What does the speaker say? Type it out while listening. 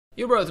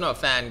You bros know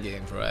fan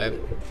games, right?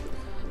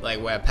 Like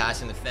where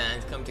passionate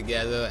fans come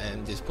together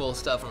and just pull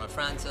stuff from a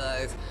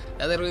franchise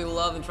that they really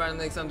love and try to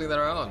make something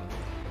their own.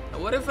 Now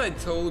what if I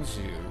told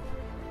you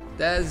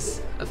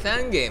there's a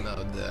fan game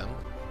out there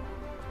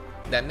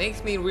that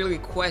makes me really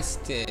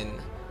question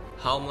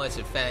how much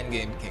a fan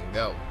game can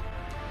go?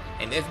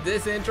 And if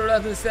this intro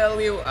doesn't sell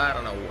you, I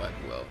don't know what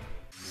will.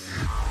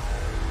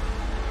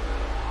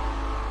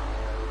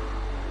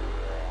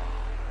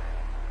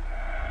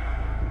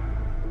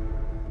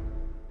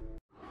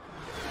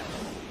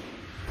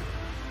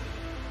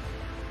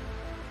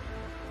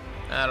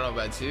 I don't know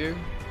about you,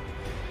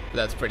 but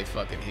that's pretty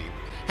fucking heat.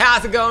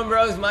 How's it going,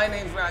 bros? My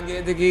name's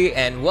Reongintok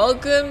and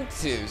welcome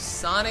to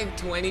Sonic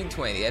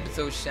 2020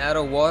 episode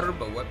Shadow Water,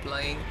 but we're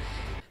playing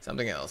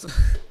something else.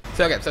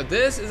 So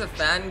this is a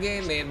fan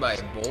game made by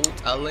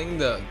Bolt. I'll link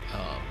the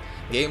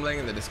game link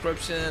in the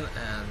description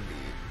and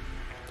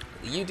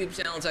the YouTube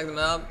channel. Check them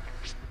out.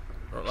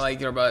 Like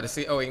you're about to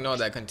see. Oh, ignore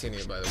that.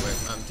 Continue. By the way,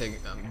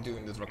 I'm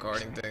doing this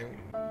recording thing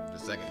the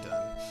second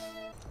time.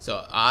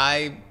 So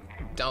I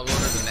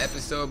downloaded an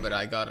episode, but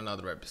I got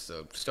another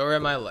episode. Story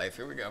of my life.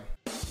 Here we go.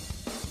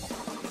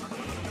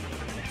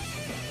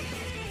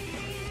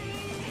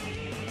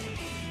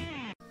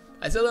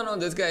 I still don't know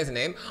this guy's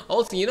name.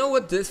 Also, you know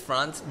what this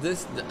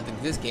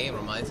game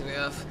reminds me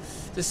of?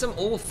 There's some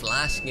old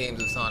Flash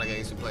games of Sonic I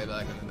used to play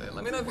back in the day.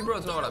 Let me know if you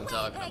bros know what I'm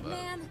talking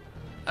about.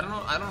 I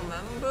don't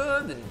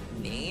remember the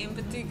name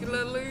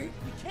particularly.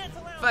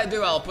 If I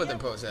do, I'll put them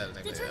post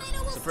editing. It's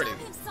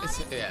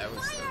yeah, it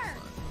was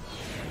fun.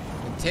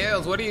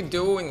 Tails, what are you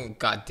doing?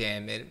 God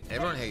damn it!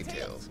 Everyone hates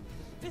Tails.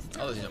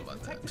 I'll just jump on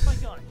that.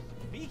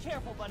 Be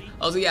careful, buddy.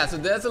 Also, yeah, so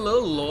there's a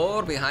little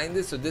lore behind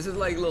this. So this is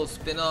like a little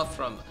spin-off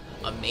from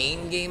a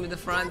main game of the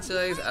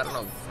franchise. I don't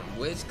know from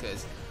which,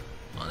 because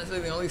honestly,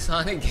 the only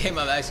Sonic game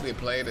I've actually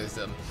played is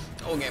the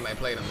old game I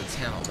played on the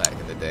channel back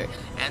in the day,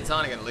 and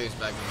Sonic and Leash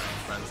back in my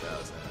friend's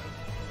house.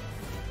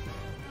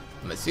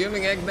 I'm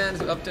assuming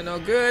Eggman's up to no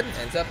good,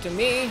 and it's up to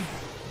me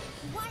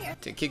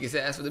to kick his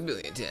ass for the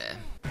 1,000,000th time.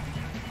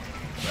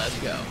 Let's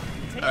go.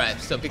 Alright,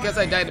 so because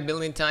I died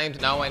 1,000,000,000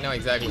 times, now I know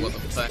exactly what the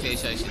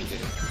fish I should do.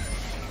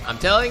 I'm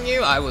telling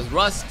you, I was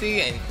rusty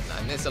and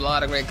I missed a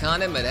lot of great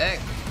content, but heck,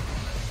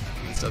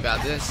 we still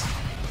got this.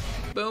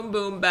 Boom,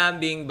 boom, bam,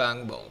 bing,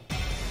 bang, boom.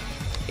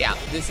 Yeah,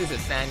 this is a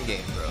fan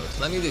game, bros.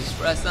 Let me just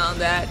stress on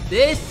that.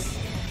 This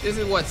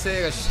is what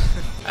Sega.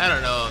 I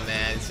don't know,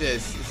 man. It's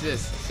just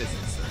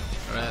insane.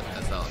 Alright,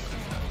 that's all I'm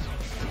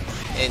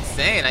gonna say.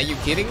 Insane? Are you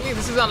kidding me?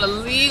 This is on a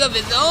league of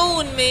its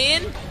own,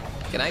 man.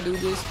 Can I do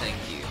this? Thank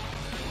you.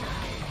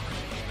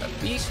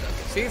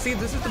 See,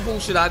 this is the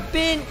bullshit I've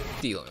been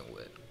dealing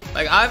with.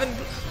 Like, I haven't.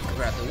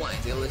 Grab the wine.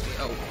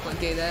 Oh, what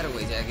gave that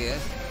away,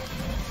 jackass?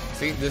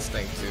 See, this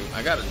thing too.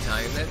 I gotta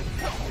time it.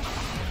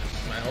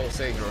 My whole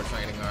Sega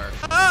training arc.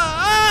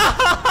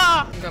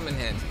 Come in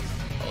handy.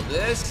 Hold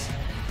this.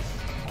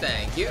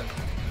 Thank you.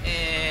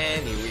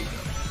 And here we go.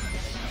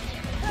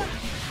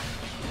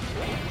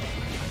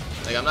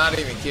 Like, I'm not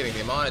even kidding.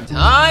 The amount of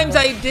times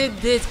I did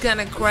this kind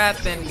of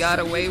crap and got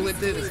away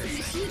with it.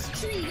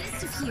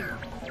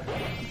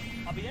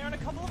 I'll be there in a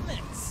couple of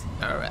minutes.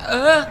 Alright.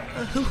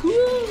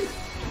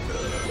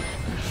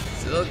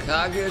 Still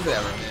cocky as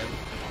ever, man.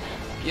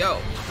 Yo,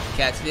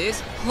 catch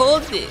this.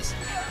 Hold this.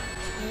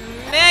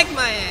 Smack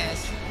my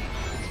ass.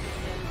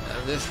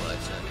 This much.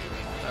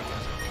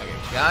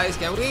 Okay. Guys,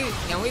 can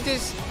we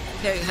just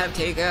have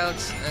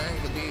takeouts?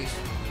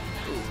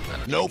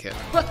 Ooh, nope.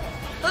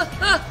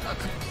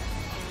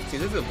 See,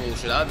 this is the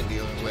bullshit I've been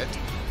dealing with.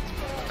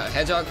 A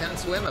hedgehog can't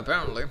swim,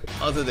 apparently.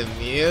 Also, the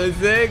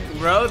music,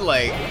 bro,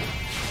 like,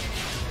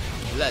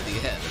 bloody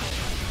hell.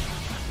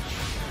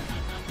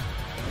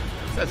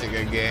 Such a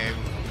good game.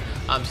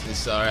 I'm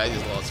just sorry, I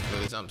just lost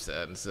footage. I'm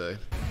sad and say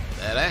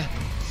that I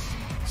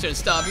shouldn't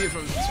stop you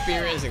from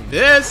experiencing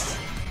this.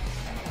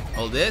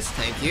 Hold this,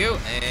 thank you,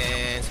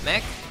 and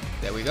smack.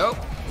 There we go.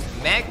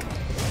 Smack.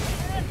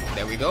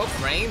 There we go.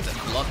 Frames.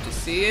 I'd love to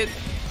see it.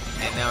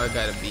 And now I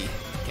gotta be.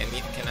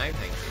 Can I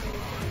think?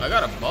 I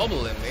got a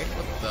bubble in me.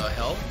 What the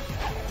hell?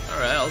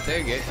 Alright, I'll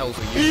take it. How will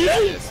you use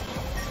this?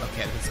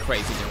 Okay, that's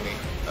crazy to me.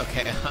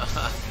 Okay,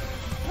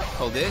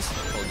 hold this.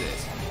 Hold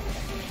this.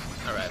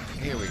 Alright,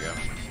 here we go.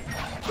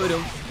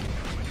 Boom.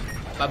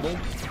 Ba-boom.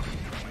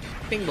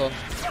 Bing bong.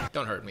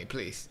 Don't hurt me,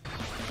 please.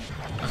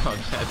 Oh,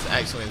 that's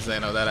actually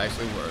insane. Oh, that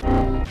actually worked.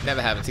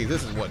 Never happened. See,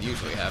 this is what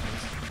usually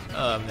happens.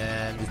 Oh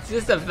man, it's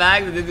just the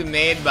fact that this is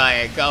made by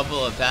a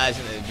couple of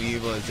passionate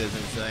people is just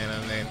insane.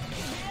 I mean,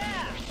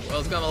 well,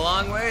 it's come a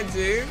long way,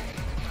 dude.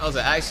 Also,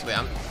 actually,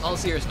 I'm all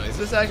serious noise. Is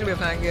this actually a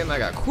fan game? I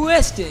got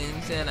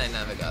questions, and I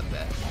never got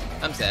that.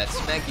 I'm sad.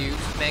 Smack you,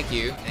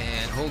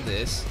 and hold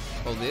this,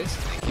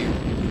 thank you.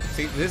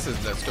 See, this is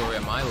the story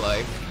of my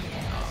life.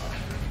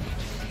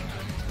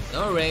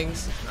 No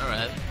rings. All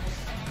right.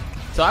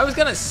 So I was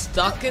gonna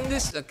stuck in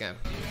this. Okay,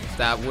 if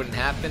that wouldn't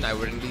happen, I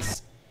wouldn't be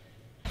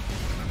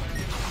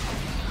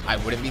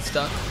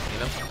stuck, you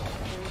know?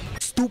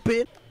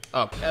 Stupid.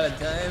 Oh, gotta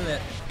time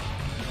it.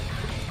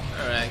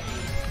 Alright.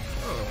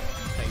 Oh,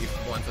 thank you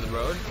for one for the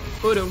road.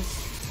 Boom.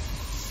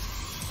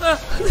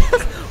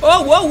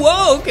 Oh, whoa,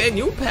 whoa, okay,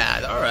 new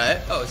path,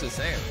 alright. Oh, it's the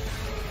same.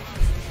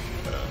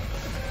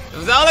 It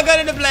was all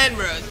according to plan,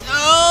 bros.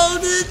 All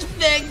this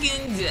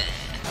fucking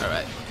time.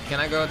 Alright, can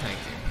I go? Thank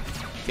you.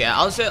 Yeah,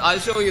 I'll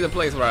show you the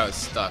place where I was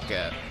stuck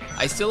at.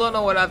 I still don't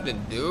know what I have to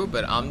do,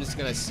 but I'm just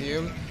gonna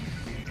assume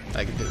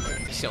I can do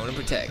it. Show and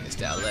protagonist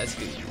style. Let's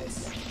do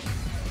this.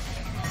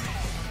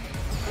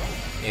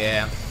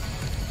 Yeah.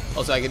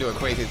 Also, I can do a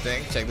crazy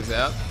thing. Check this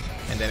out.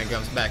 And then it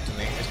comes back to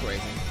me. It's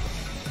crazy.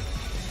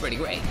 Pretty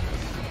great.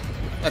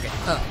 Okay.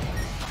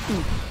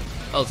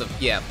 Also,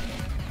 yeah.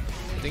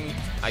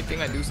 I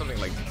think I do something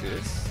like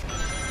this.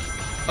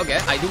 Okay,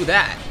 I do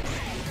that.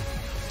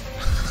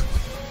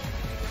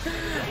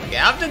 Okay,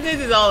 after this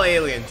is all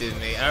alien to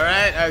me,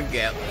 alright?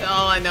 Okay,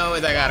 all I know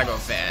is I gotta go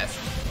fast.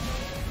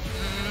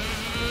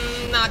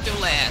 Not too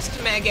last,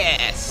 smack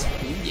ass.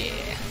 Ooh, yeah.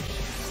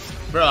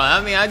 Bro,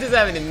 I mean, I just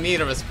have an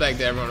immediate respect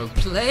to everyone who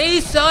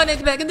plays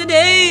Sonic back in the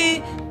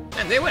day.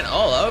 And they went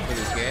all out for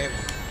this game.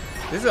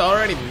 This is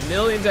already a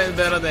million times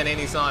better than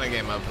any Sonic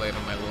game I've played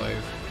in my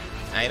life.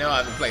 I know I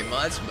haven't played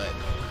much, but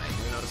I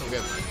do know some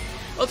good ones.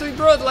 Also, you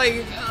brought, like,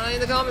 in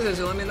the comments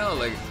section, let me know,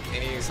 like,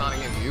 any Sonic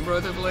games you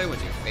brought to play,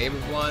 what's your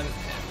favorite one,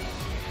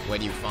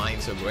 what you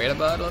find so great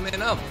about it, let me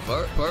know.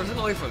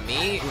 Personally, for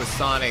me, it was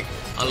Sonic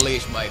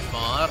Unleashed by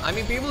far. I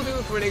mean, people do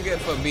pretty good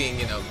for being,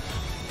 you know,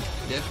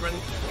 different,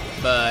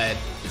 but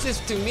it's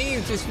just, to me,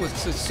 it just was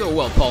just so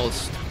well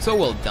polished, so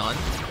well done,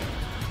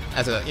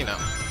 as a, you know,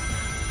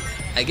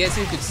 I guess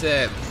you could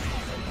say,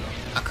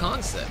 a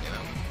concept, you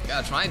know, you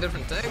gotta try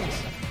different things.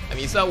 I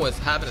mean, you saw what's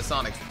happened to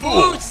Sonic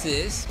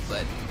Forces,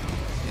 but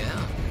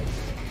yeah.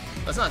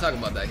 Let's not talk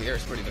about that here,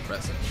 it's pretty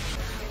depressing.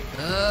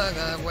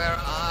 God, where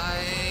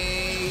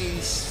I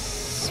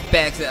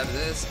specs after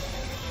this.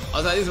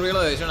 Also, I just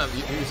realized I shouldn't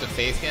have used a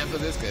face cam for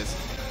this, because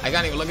I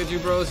can't even look at you,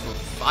 bros. For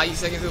 5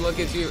 seconds to look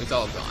at you, it's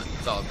all gone.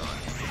 It's all gone.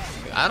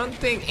 I don't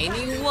think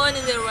anyone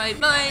in their right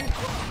mind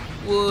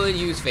would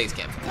use face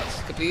cam for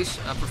this. Capiche?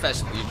 I'm a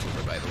professional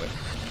YouTuber, by the way.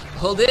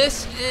 Hold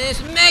this, and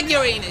smack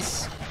your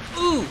anus.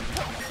 Ooh.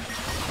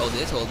 Hold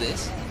this, hold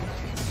this.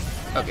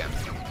 Okay.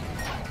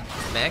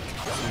 Smack,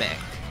 smack.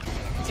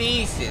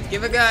 Jesus,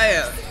 give a guy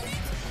a...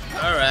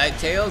 Alright,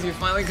 Tails, you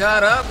finally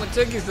caught up? What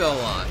took you so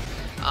long?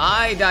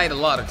 I died a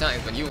lot of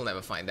times, but you will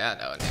never find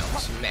that out now.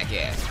 Smack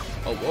ass.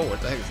 Oh, whoa,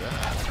 what the heck is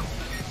that?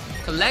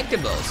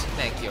 Collectibles,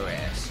 smack your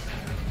ass.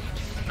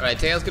 Alright,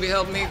 Tails, could you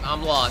help me?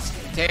 I'm lost.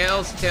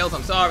 Tails,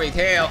 I'm sorry,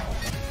 Tail.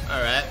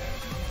 Alright.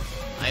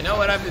 I know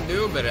what I have to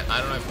do, but I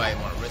don't know if I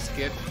want to risk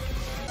it.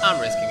 I'm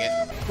risking it.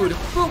 Boom,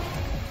 boom.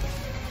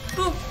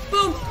 Boom,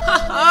 boom. Ha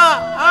ha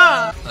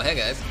ha. Oh, hey,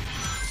 guys.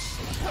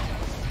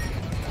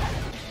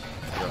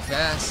 Go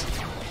fast.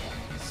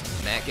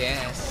 Smack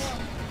ass.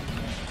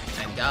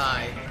 And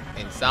die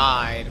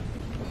inside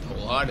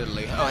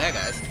wholeheartedly. Oh, hey,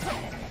 guys.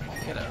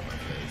 Get out of my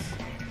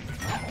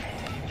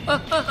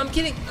face. I'm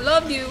kidding. I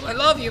love you. I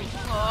love you.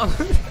 Oh.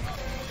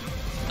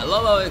 I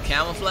love how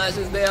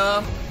camouflages they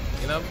are.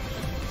 You know?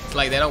 It's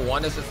like they don't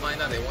want us to find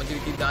out. They want you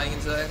to keep dying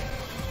inside.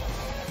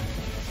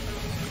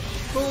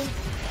 Boom.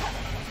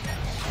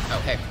 Oh,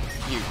 heck.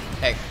 You.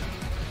 Heck.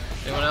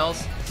 Anyone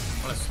else?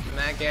 Want to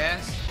smack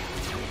ass?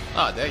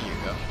 Oh, there you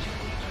go.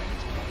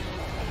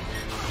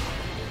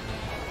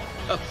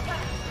 Oh.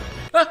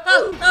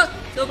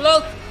 So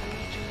close.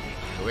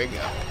 Here we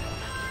go.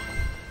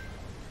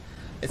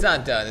 It's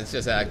not done. It's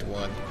just Act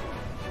 1.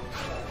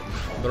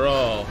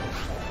 Bro.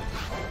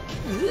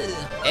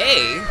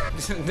 Hey.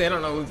 They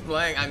don't know who's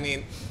playing. I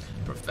mean,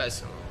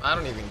 professional. I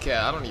don't even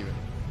care. I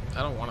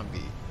don't want to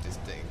be this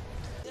thing.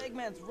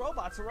 Eggman's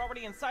robots are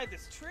already inside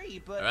this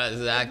tree, but alright,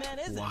 this is Act.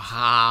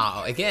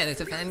 Wow. Again,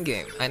 it's a fan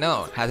game. I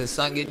know. Has his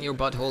son get in your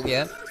butthole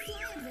yet?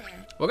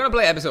 We're gonna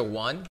play episode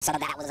 1. So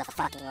that was a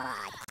fucking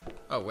lie.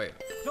 Oh, wait.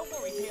 Don't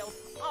worry, Tails.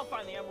 I'll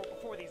find the emerald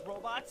before these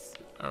robots.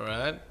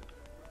 Alright.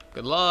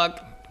 Good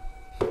luck.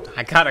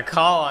 I got a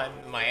call on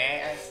my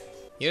ass.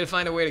 You need to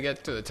find a way to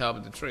get to the top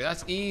of the tree.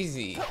 That's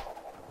easy.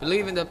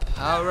 Believe in the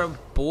power of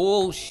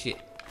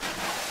bullshit.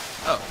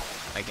 Oh,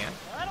 I can.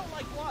 I don't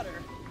like water.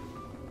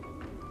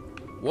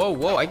 Whoa,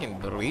 whoa, I can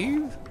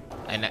breathe?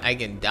 And I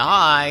can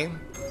die.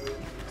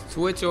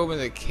 Switch over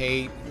the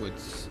cape, which...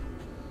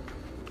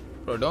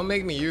 Bro, don't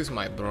make me use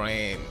my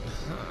brain.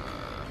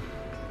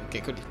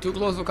 Okay, too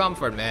close for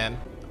comfort, man.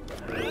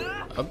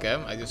 Okay,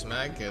 I just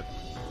smack it.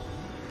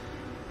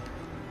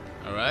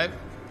 Alright.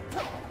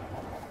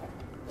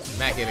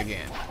 Smack it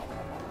again.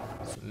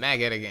 Smack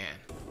it again.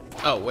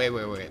 Oh, wait.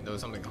 There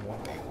was something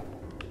holding.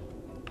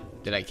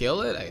 Did I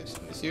kill it?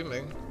 I'm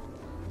assuming.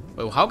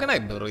 Well, how can I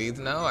breathe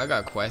now? I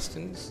got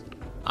questions.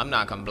 I'm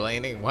not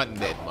complaining. One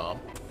dead mob.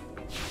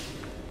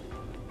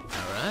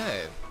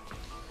 Alright.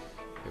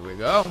 Here we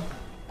go.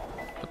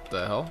 What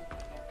the hell?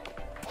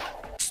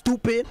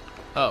 Stupid.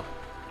 Oh.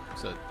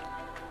 So,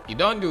 you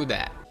don't do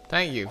that.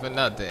 Thank you for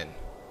nothing.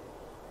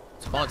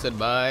 Sponsored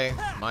by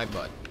my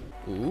butt.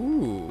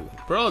 Ooh.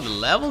 Bro, the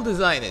level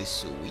design is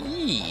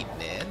sweet,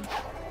 man.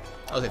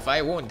 Also, if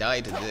I won't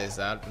die to this,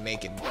 I'll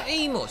make it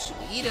way more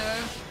sweeter.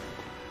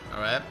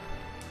 Alright.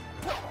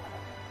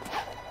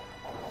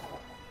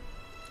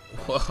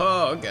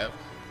 Whoa, okay.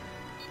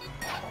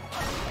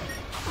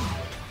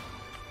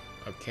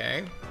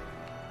 Okay.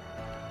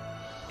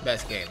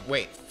 Best game.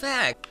 Wait,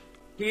 fact.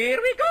 Here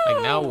we go!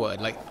 Like now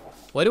what? Like,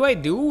 what do I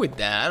do with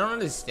that? I don't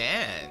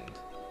understand.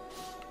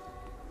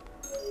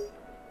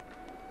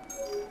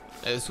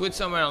 Switch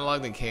somewhere and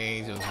unlock the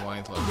cage of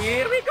wine club.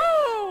 Here we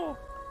go!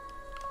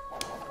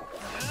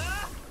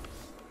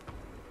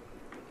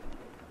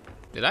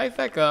 Did I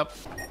fuck up?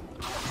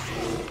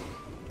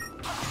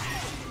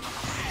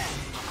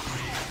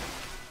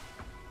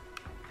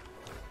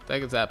 I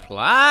think it's that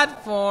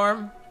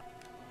platform.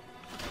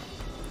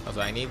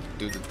 Also, I need to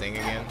do the thing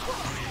again.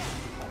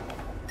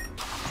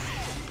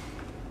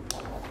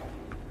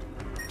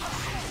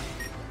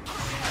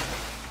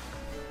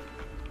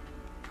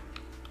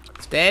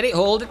 Steady,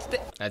 hold it.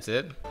 That's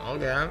it.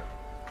 Okay.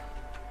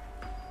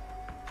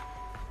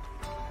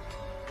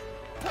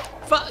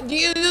 Fuck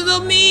you,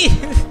 little me.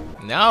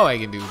 Now I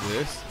can do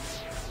this.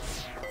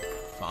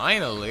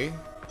 Finally.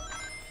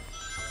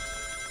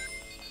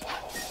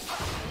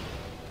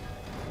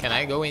 Can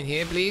I go in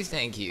here, please?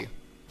 Thank you.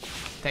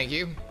 Thank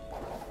you.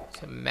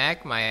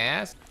 Smack my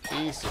ass.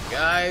 Jesus,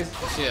 guys,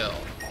 chill.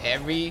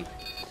 Wait.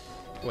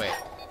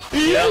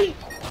 Chill.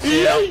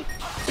 Chill.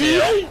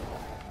 Chill.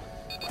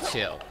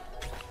 Chill.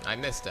 I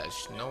missed that.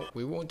 No,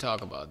 we won't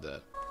talk about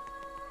that.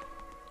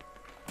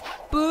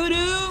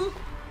 Boom.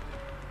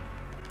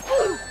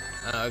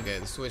 Okay,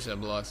 the switch that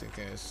blocks in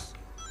case.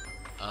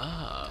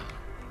 Ah.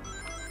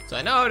 So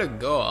I know how to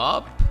go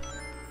up.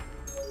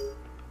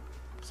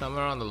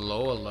 Somewhere on the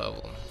lower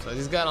level. So I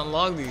just gotta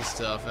unlock these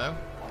stuff, eh?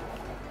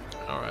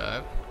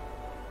 Alright.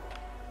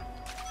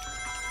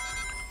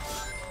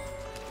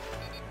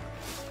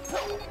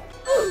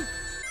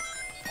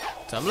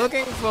 So I'm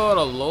looking for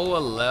a lower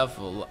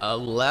level. A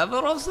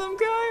lever of some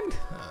kind?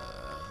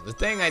 The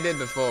thing I did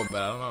before,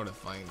 but I don't know how to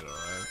find it,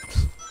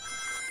 alright?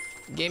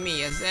 Give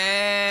me a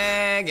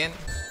second.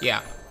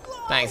 Yeah.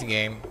 Thanks,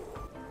 game.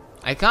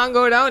 I can't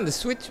go down the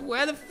switch.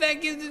 Where the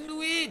fuck is the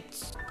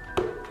switch?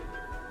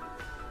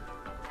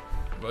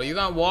 Bro, you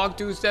can't walk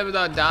 2 steps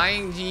without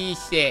dying?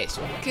 Jesus.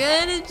 What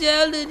kind of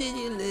childhood did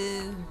you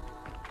live?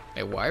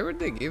 Hey, why would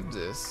they give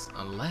this?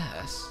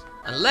 Unless.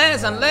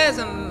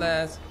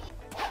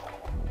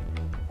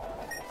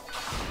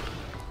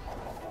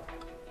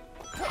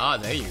 Ah,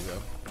 there you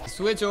go. The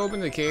switch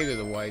opens the cage of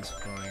the white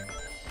screen.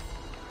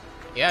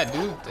 Yeah,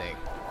 do the thing.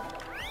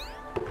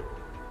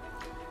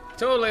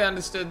 Totally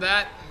understood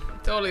that.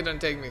 Totally don't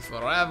take me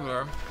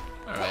forever.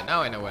 Alright,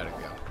 now I know where to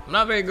go. I'm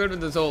not very good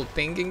with this whole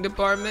thinking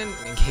department,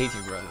 in case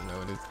you brother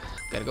noticed.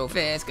 Gotta go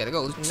fast, gotta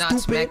go not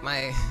smack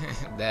my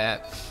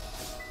that.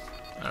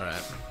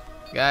 Alright.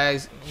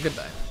 Guys,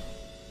 goodbye.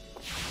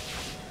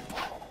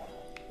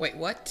 Wait,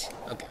 what?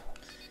 Okay.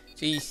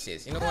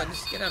 Jesus, you know what?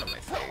 Just get out of my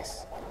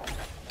face.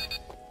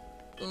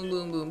 Boom,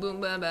 boom, boom,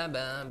 boom, ba, ba,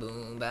 ba,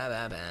 boom, ba,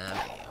 ba, ba.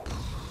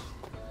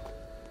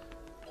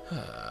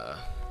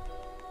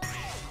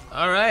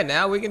 Alright,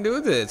 now we can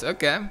do this.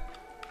 Okay.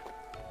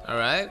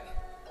 Alright.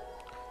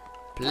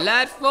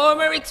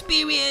 Platformer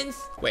experience.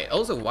 Wait,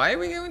 also, why are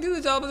we going to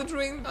the top of the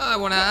tree? I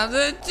wanna have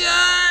the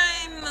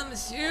time. I'm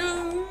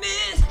assuming.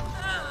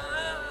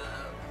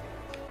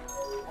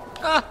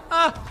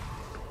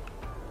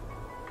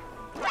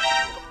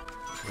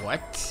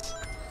 What?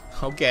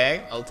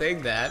 Okay, I'll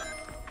take that.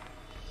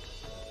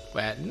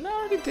 Wait, I didn't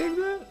already take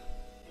that?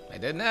 I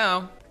did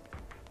now.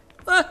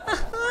 I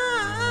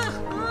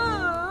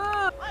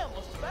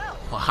almost fell.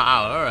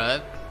 Wow,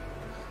 alright.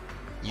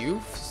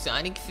 You,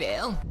 Sonic,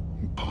 fail?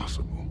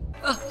 Impossible.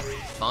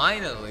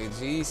 Finally,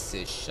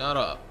 Jesus, shut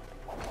up.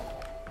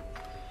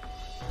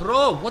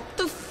 Bro, what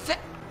the fuck?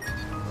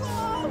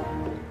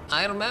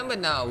 I remember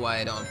now why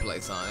I don't play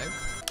Sonic.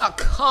 Oh,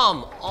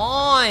 come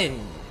on!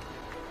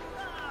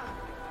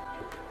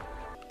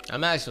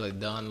 I'm actually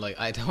done, like,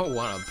 I don't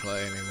want to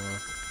play anymore.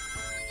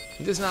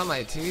 It's just not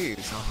my team.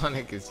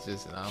 Sonic is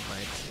just not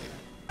my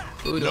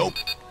team. Nope.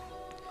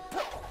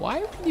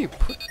 Why would you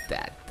put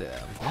that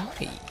there?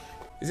 Why?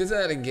 It's just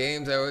that in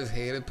games I always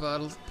hated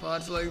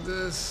parts like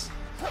this.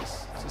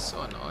 It's just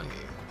so annoying.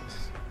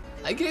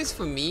 I guess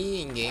for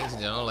me in games in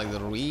general, like the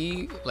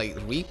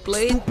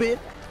replay, Stupid.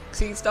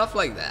 see stuff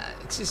like that.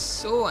 It's just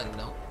so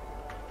annoying.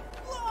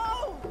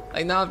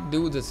 Like now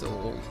do this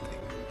whole thing.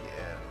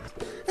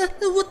 Yeah.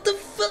 What the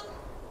fuck?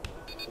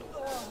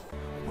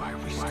 Why are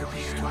we still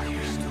here? Why are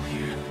we still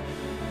here?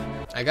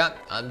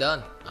 I'm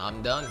done.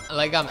 I'm done.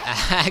 Like I'm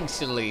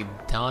actually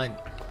done.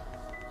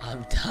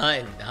 I'm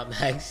done. I'm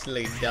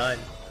actually done.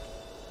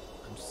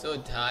 I'm so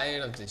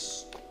tired of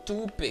this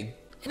stupid.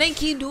 And I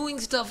keep doing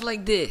stuff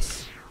like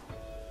this.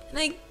 And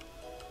I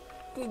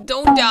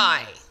don't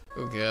die.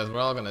 Who cares? We're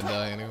all gonna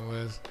die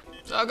anyways.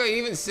 Saka,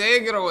 even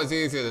Sekiro was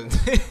easier than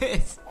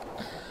this.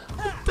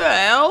 What the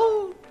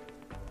hell?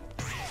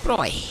 Bro,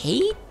 I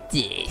hate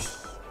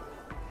this.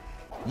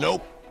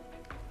 Nope.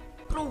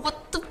 Bro,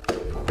 what the?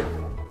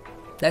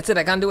 That's it.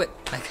 I can't do it.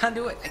 I can't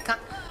do it. I can't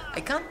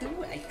do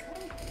it. I can't.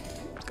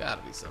 There's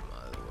gotta be some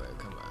other way.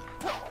 Come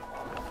on.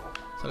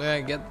 Something I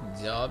can get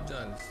the job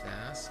done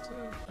faster.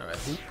 All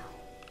right.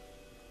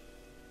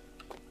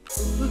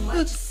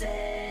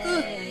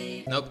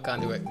 Nope,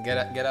 can't do it. Get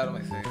out of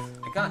my face.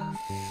 I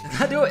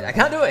can't do it. I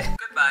can't do it.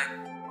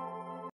 Goodbye.